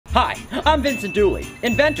Hi, I'm Vincent,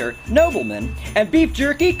 inventor, nobleman, and beef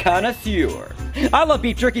jerky connoisseur. I love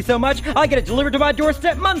beef jerky so much, I get it delivered to my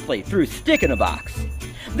doorstep monthly through Stick-in-a-Box.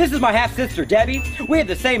 This is my half-sister, Debbie. We have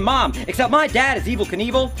the same mom, except my dad is Evel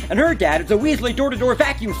Knievel, and her dad is a Weasley door-to-door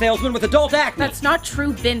vacuum salesman with adult acne. That's not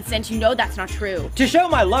true, Vincent. You know that's not true. To show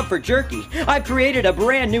my love for jerky, I've created a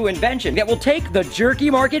brand new invention that will take the jerky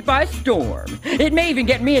market by storm. It may even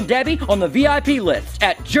get me and Debbie on the VIP list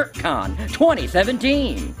at JerkCon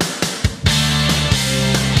 2017.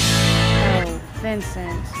 Oh,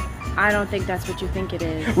 Vincent. I don't think that's what you think it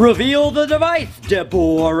is. Reveal the device,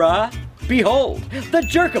 Deborah. Behold, the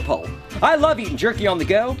Jerk-A-Pult. I love eating jerky on the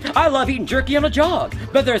go. I love eating jerky on a jog.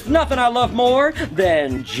 But there's nothing I love more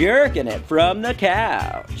than jerking it from the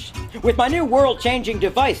couch. With my new world-changing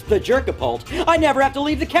device, the Jerk-A-Pult, I never have to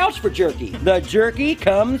leave the couch for jerky. The jerky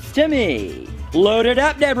comes to me. Load it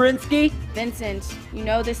up, Debrinsky. Vincent, you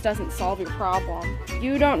know this doesn't solve your problem.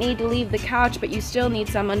 You don't need to leave the couch, but you still need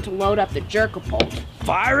someone to load up the Jerk-A-Pult.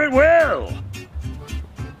 Fire it well.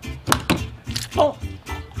 Oh.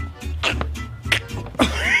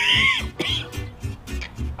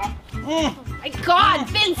 Oh my God,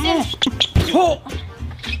 Vincent! Oh.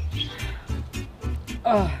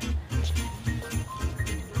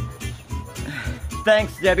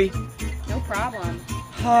 Thanks, Debbie. No problem.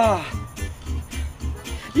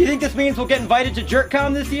 Do you think this means we'll get invited to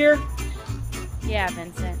JerkCon this year? Yeah,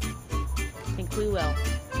 Vincent. I think we will.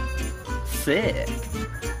 Sick.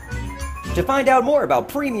 To find out more about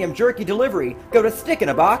premium jerky delivery, go to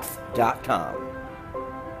stickinnabox.com.